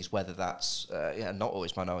 minorities, whether that's, not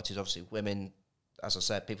always minorities, obviously women, as I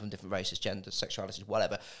said, people from different races, genders, sexualities,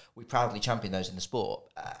 whatever. We proudly champion those in the sport.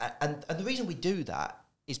 And the reason we do that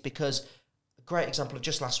is because a great example of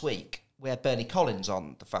just last week, we had Bernie Collins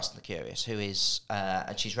on The Fast and the Curious, who is,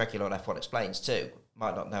 and she's regular on F1 Explains too,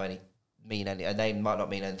 might not know her name might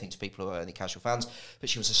not mean anything to people who are only casual fans, but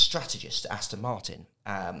she was a strategist at Aston Martin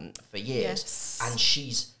for years, and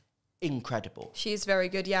she's incredible. She's very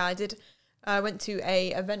good. Yeah, I went to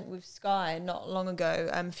a event with Sky not long ago,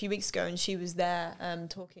 a few weeks ago, and she was there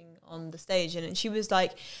talking on the stage, and she was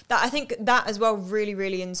like that. I think that as well really,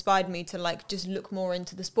 really inspired me to just look more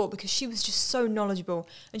into the sport, because she was just so knowledgeable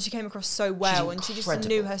and she came across so well, and she just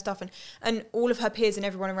knew her stuff, and all of her peers and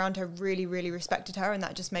everyone around her really, really respected her, and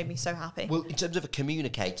that just made me so happy. Well, in terms of a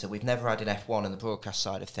communicator, we've never had an F1 in the broadcast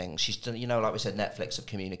side of things. She's done, like we said, Netflix of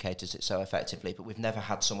communicators it so effectively, but we've never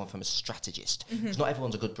had someone from a strategist. Because not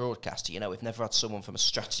everyone's a good broadcaster, We've never had someone from a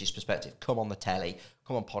strategist perspective come on the telly,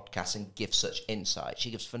 come on podcasts and give such insight. She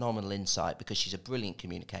gives phenomenal insight because she's a brilliant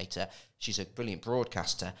communicator, she's a brilliant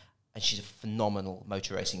broadcaster, and she's a phenomenal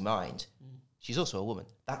motor racing mind. She's also a woman.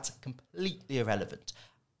 That's completely irrelevant.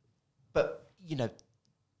 But,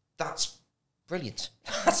 that's brilliant.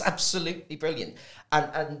 That's absolutely brilliant.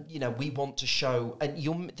 And we want to show, and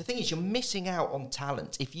the thing is, you're missing out on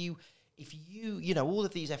talent. If you all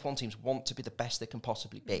of these F1 teams want to be the best they can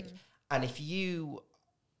possibly be. And if you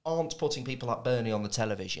aren't putting people like Bernie on the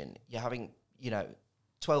television, you're having,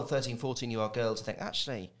 12, 13, 14-year-old girls think,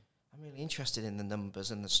 actually, I'm really interested in the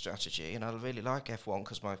numbers and the strategy, and I really like F1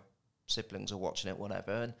 because my siblings are watching it,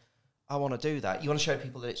 whatever, and I want to do that. You want to show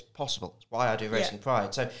people that it's possible. It's why I do Racing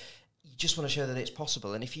Pride. So you just want to show that it's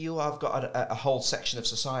possible. And if you have got a whole section of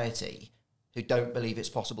society who don't believe it's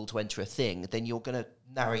possible to enter a thing, then you're going to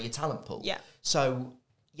narrow your talent pool. Yeah. So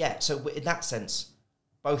in that sense,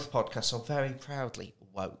 both podcasts are very proudly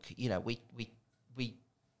woke. We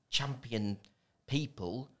champion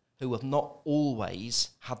people who have not always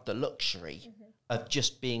had the luxury of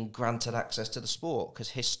just being granted access to the sport, because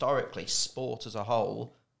historically, sport as a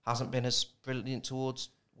whole hasn't been as brilliant towards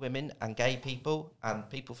women and gay people and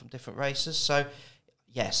people from different races. So,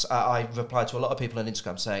 yes, I replied to a lot of people on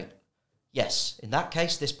Instagram saying, yes, in that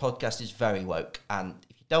case, this podcast is very woke, and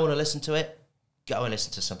if you don't want to listen to it, go and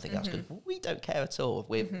listen to something else, because we don't care at all.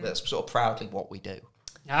 That's sort of proudly what we do.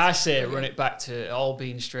 I say run it back to all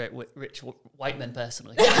being straight rich white men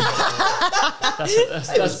personally.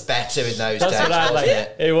 It was better in those days, wasn't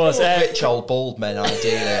it? It was. Rich old bald men,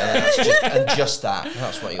 ideally. And just that.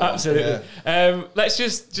 That's what you want. Absolutely. Yeah. Let's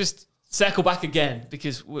just circle back again,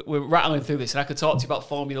 because we're rattling through this, and I could talk to you about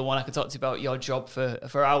Formula One. I could talk to you about your job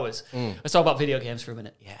for hours. Let's talk about video games for a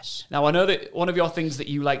minute. Yes. Now, I know that one of your things that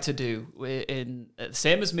you like to do,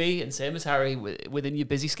 same as me and same as Harrie, within your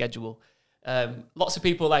busy schedule, lots of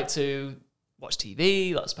people like to watch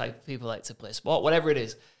TV, lots of people like to play sport, whatever it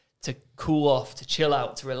is, to cool off, to chill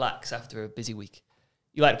out, to relax after a busy week.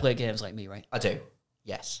 You like to play games like me, right? I do,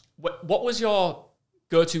 yes. What was your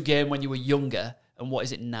go-to game when you were younger, and what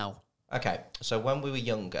is it now? Okay, so when we were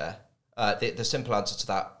younger, the simple answer to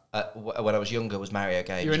that, when I was younger, was Mario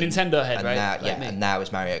games. You're a Nintendo head, right? Now, and now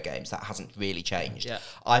is Mario games. That hasn't really changed. Yeah.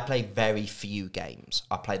 I play very few games.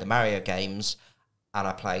 I play the Mario games, and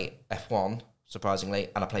I play F1, surprisingly,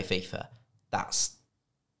 and I play FIFA. That's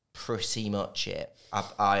pretty much it.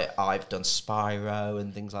 I've done Spyro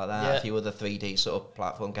and things like that, a few other 3D sort of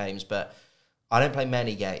platform games, but I don't play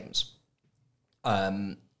many games.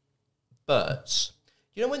 But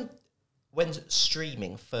you know when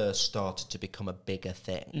streaming first started to become a bigger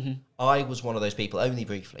thing, I was one of those people, only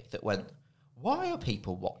briefly, that went, why are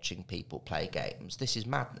people watching people play games? This is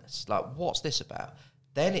madness. Like, what's this about?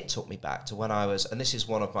 Then it took me back to when I was, and this is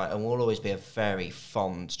one of my, and will always be a very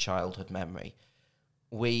fond childhood memory.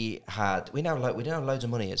 We didn't have loads of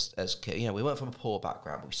money as kids. You know, we weren't from a poor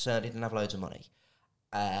background, but we certainly didn't have loads of money.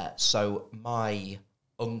 So my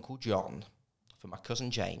Uncle John, for my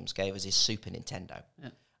cousin James, gave us his Super Nintendo.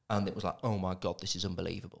 Yeah. And it was like, oh my God, this is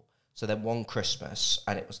unbelievable. So then one Christmas,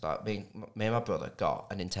 and it was like, me and my brother got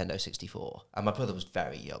a Nintendo 64. And my brother was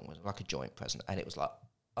very young, it was like a joint present. And it was like,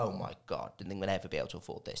 oh my God, didn't think we'd ever be able to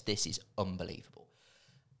afford this. This is unbelievable.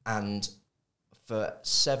 And for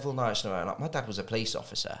several nights in a row, like, my dad was a police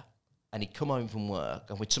officer, and he'd come home from work,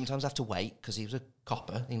 and we'd sometimes have to wait because he was a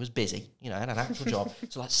copper, and he was busy, you know, had an actual job.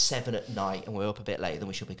 So like 7 at night, and we're up a bit later than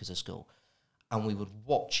we should be because of school. And we would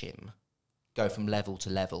watch him go from level to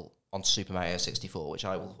level on Super Mario 64, which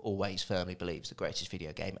I will always firmly believe is the greatest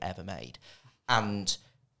video game ever made. And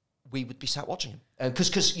we would be sat watching him.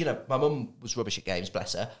 Because, you know, my mum was rubbish at games,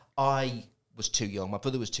 bless her. I was too young. My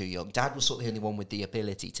brother was too young. Dad was sort of the only one with the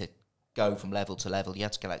ability to go from level to level. You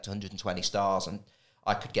had to collect 120 stars, and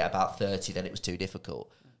I could get about 30, then it was too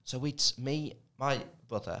difficult. So me, my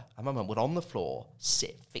brother, and my mum would on the floor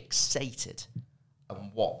sit fixated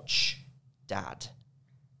and watch Dad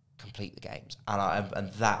complete the games.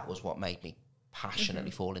 And that was what made me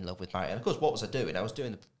passionately fall in love with Mario. And of course, what was I doing? I was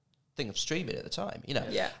doing the thing of streaming at the time, you know.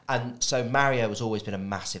 Yeah. And so Mario has always been a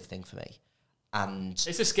massive thing for me. And it's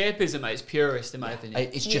escapism at its purest, in my opinion.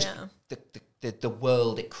 It's just the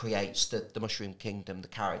world it creates, the Mushroom Kingdom, the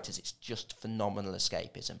characters. It's just phenomenal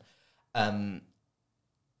escapism.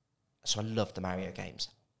 So I love the Mario games.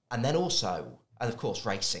 And then also, and of course,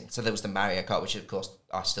 racing. So there was the Mario Kart, which of course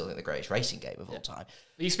I still think the greatest racing game of all time.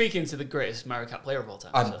 Are you speaking to the greatest Mario Kart player of all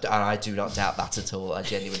time? And I do not doubt that at all. I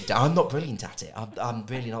genuinely doubt. I'm not brilliant at it. I'm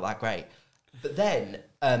really not that great. But then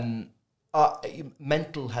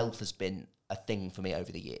mental health has been a thing for me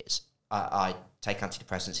over the years. I take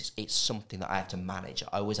antidepressants. It's something that I have to manage.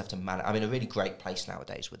 I always have to manage. I'm in a really great place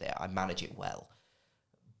nowadays with it. I manage it well.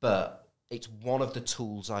 But it's one of the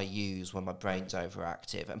tools I use when my brain's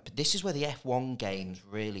overactive. And this is where the F1 game's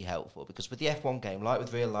really helpful, because with the F1 game, like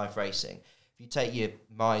with real life racing, if you take your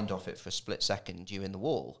mind off it for a split second, you're in the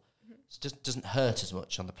wall. It just doesn't hurt as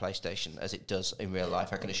much on the PlayStation as it does in real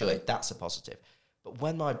life. I can assure you that's a positive. But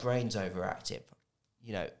when my brain's overactive,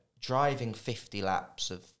 you know, driving 50 laps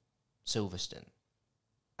of Silverstone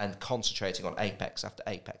and concentrating on apex after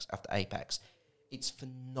apex after apex, it's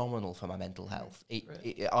phenomenal for my mental health.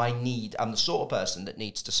 I'm the sort of person that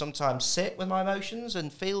needs to sometimes sit with my emotions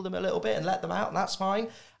and feel them a little bit and let them out, and that's fine.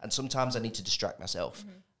 And sometimes I need to distract myself.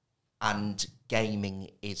 And gaming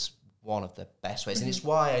is one of the best ways. And it's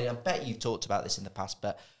why, I bet you've talked about this in the past,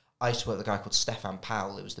 but I used to work with a guy called Stefan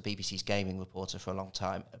Powell, who was the BBC's gaming reporter for a long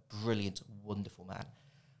time, a brilliant, wonderful man.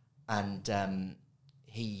 And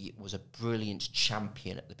he was a brilliant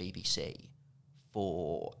champion at the BBC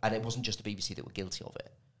and it wasn't just the BBC that were guilty of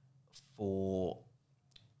it, for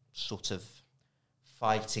sort of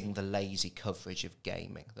fighting the lazy coverage of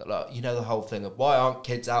gaming. That, like, you know, the whole thing of why aren't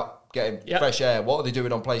kids out getting fresh air? What are they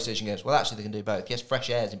doing on PlayStation games? Well, actually, they can do both. Yes, fresh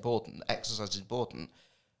air is important, exercise is important,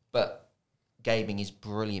 but gaming is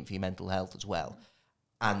brilliant for your mental health as well.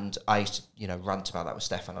 And I used to, you know, rant about that with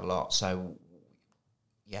Stefan a lot. So,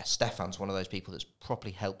 yeah, Stefan's one of those people that's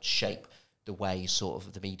properly helped shape the way sort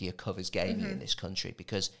of the media covers gaming in this country,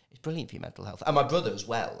 because it's brilliant for your mental health. And my brother as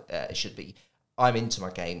well, it should be. I'm into my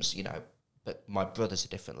games, you know, but my brother's a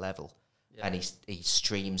different level. Yeah. And he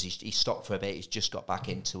streams, he stopped for a bit, he's just got back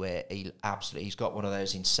into it. He's got one of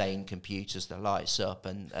those insane computers that lights up,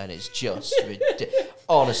 and it's just,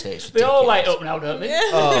 honestly, it's ridiculous. They all light up now, don't they?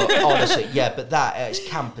 Oh, honestly, yeah, but that, it's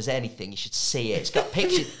camp as anything, you should see it. It's got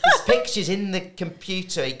pictures, there's pictures in the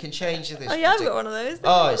computer, you can change this. Oh yeah, I've got one of those.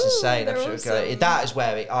 Oh, it's insane. I'm sure awesome. That is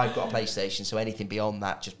where I've got a PlayStation, so anything beyond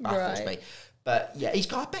that just baffles me. But yeah, he's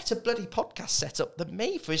got a better bloody podcast set up than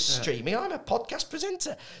me for his streaming. I'm a podcast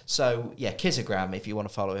presenter. So yeah, Kizagram, if you want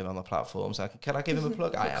to follow him on the platforms, can I give him a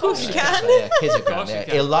plug? I am. Of course you can. So, yeah, Kizagram,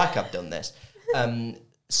 yeah. He'll like I've done this.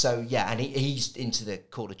 So yeah, and he's into the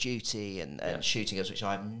Call of Duty and shooting games, which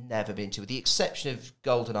I've never been to, with the exception of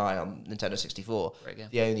GoldenEye on Nintendo 64,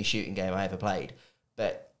 the only shooting game I ever played.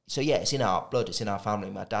 But so yeah, it's in our blood, it's in our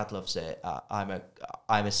family. My dad loves it. I'm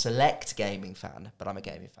a select gaming fan, but I'm a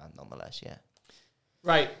gaming fan nonetheless. Yeah.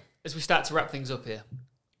 Right, as we start to wrap things up here,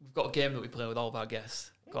 we've got a game that we play with all of our guests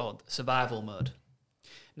called Survival Mode.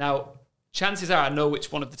 Now, chances are I know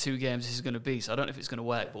which one of the two games this is going to be, so I don't know if it's going to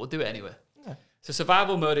work, but we'll do it anyway. Yeah. So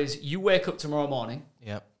Survival Mode is you wake up tomorrow morning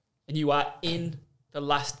and you are in the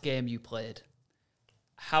last game you played.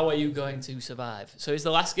 How are you going to survive? So is the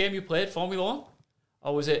last game you played Formula 1?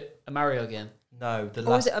 Or was it a Mario game? No. Or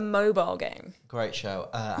was it a mobile game? Great show.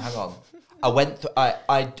 Hang on. I went through,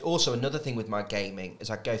 I also, another thing with my gaming is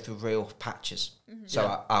I go through real patches.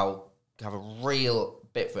 So I'll have a real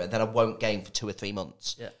bit for it, then I won't game for 2 or 3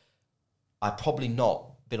 months. Yeah. I've probably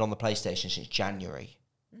not been on the PlayStation since January.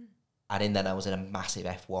 And in then I was in a massive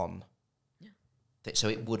F1. Yeah. So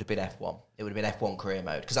it would have been F1. It would have been F1 career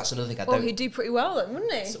mode. Because that's another thing I don't... Well, he'd do pretty well then,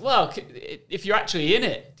 wouldn't he? So, well, if you're actually in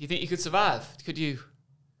it, do you think you could survive? Could you...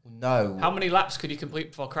 No. How many laps could you complete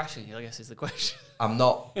before crashing, I guess is the question. I'm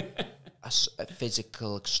not...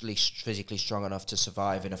 physically strong enough to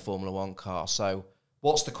survive in a Formula 1 car. So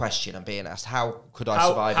what's the question I'm being asked? How could I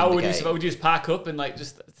survive in the game? Survive? Would you just park up and like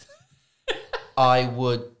just... I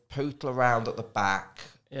would pootle around at the back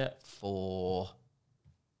for...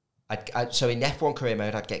 So in F1 career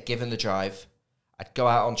mode, I'd get given the drive. I'd go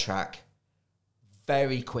out on track.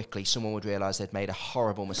 Very quickly, someone would realise they'd made a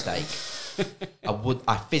horrible mistake.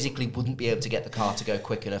 I physically wouldn't be able to get the car to go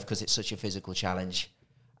quick enough because it's such a physical challenge.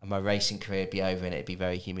 And my racing career would be over and it'd be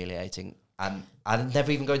very humiliating. And I'd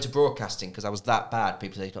never even go into broadcasting because I was that bad.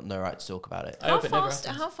 People say you've got no right to talk about it. How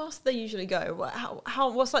fast do they usually go?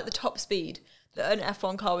 What's like the top speed that an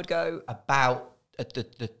F1 car would go? About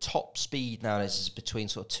the top speed nowadays is between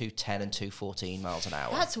sort of 210 and 214 miles an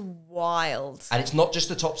hour. That's wild. And it's not just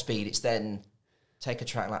the top speed, it's then take a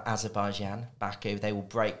track like Azerbaijan, Baku, they will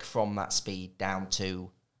break from that speed down to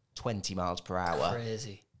 20 miles per hour.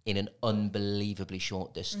 Crazy. In an unbelievably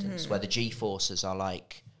short distance, where the G-forces are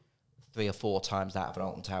like 3 or 4 times that of an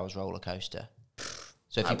Alton Towers roller coaster.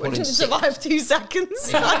 So if you put in survive 2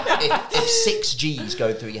 seconds. if 6 Gs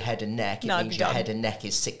go through your head and neck, it means your head and neck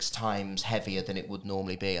is 6 times heavier than it would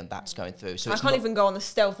normally be, and that's going through. So I can't even go on the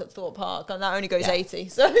stealth at Thorpe Park, and that only goes 80.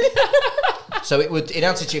 So. So it would, in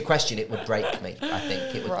answer to your question, it would break me. I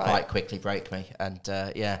think it would quite quickly break me. And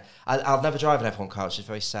I'll never drive an F1 car, which is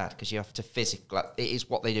very sad because you have to physically. Like, it is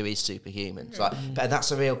what they do is superhuman. So but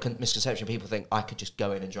that's a real misconception. People think I could just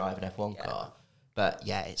go in and drive an F1 car. But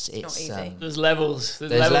yeah, it's not easy. There's levels.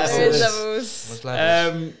 There's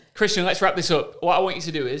levels. Christian, let's wrap this up. What I want you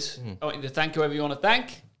to do is I want you to thank whoever you want to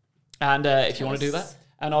thank, and if you want to do that,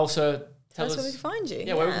 and also tell us where we can find you.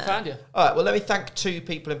 Yeah, where we can find you. All right. Well, let me thank 2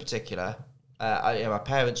 people in particular. My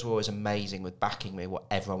parents were always amazing with backing me,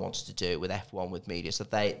 whatever I wanted to do with F1, with media. So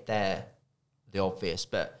they're the obvious.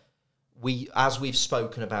 But as we've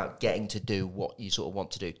spoken about getting to do what you sort of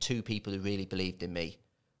want to do, 2 people who really believed in me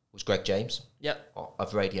was Greg James,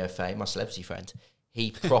 of radio fame, my celebrity friend.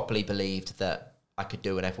 He properly believed that I could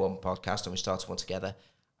do an F1 podcast, and we started one together.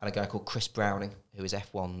 And a guy called Chris Browning, who is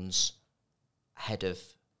F1's head of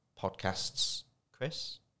podcasts.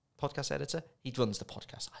 Chris? Podcast editor. He runs the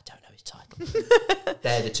podcast. I don't know his title.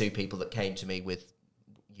 They're the 2 people that came to me with,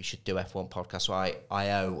 you should do F1 podcast. So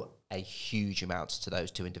I owe a huge amount to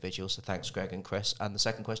those 2 individuals. So thanks, Greg and Chris. And the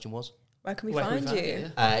second question was? Where can we find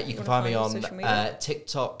you? You can find me on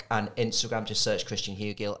TikTok and Instagram. Just search Christian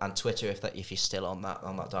Hewgill, and Twitter if you're still on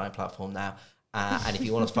that dying platform now. And if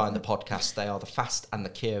you want to find the podcasts, they are The Fast and the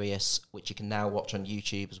Curious, which you can now watch on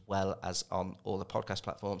YouTube as well as on all the podcast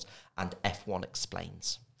platforms, and F1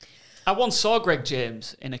 Explains. I once saw Greg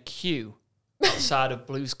James in a queue outside of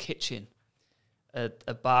Blue's Kitchen, a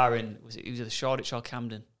bar he was at Shoreditch or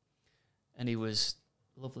Camden, and he was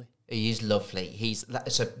lovely. He is lovely.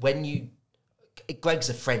 So when you Greg's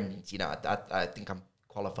a friend, you know. I think I'm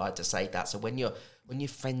qualified to say that. So when you're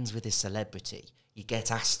friends with a celebrity, you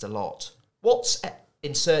get asked a lot. What's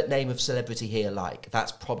insert name of celebrity here like?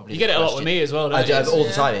 That's probably you get it a lot with me as well. Don't I do you? all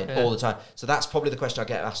the time, all the time. So that's probably the question I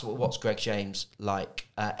get asked. What's Greg James like?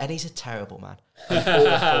 And he's a terrible man,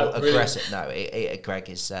 awful, aggressive. No, Greg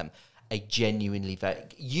is a genuinely very.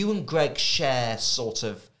 You and Greg share sort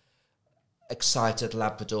of excited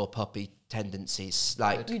Labrador puppy tendencies.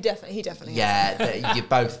 Like he definitely. Yeah, you're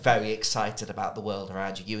both very excited about the world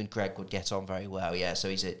around you. You and Greg would get on very well. Yeah, so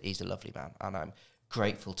he's a lovely man, and I'm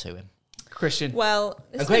grateful to him. Christian. Well,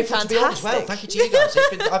 it's I'm been grateful fantastic. to be on as well. Thank you to you guys.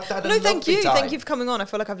 I've had a No, lovely thank you. time. Thank you for coming on. I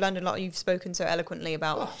feel like I've learned a lot. You've spoken so eloquently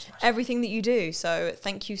about everything that you do. So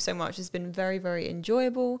thank you so much. It's been very, very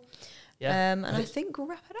enjoyable. Yeah. And I think we'll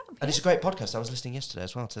wrap it up. And it's a great podcast. I was listening yesterday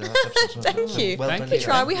as well to that episode. Thank you. Well Thank done, you. We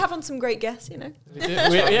try. We have on some great guests, you know. We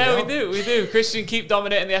do. Christian, keep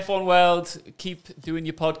dominating the F1 world. Keep doing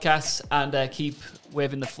your podcasts and keep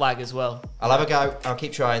waving the flag as well. I'll have a go. I'll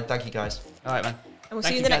keep trying. Thank you, guys. All right, man. And we'll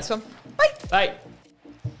see you in the next one. Bye.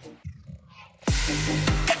 Bye.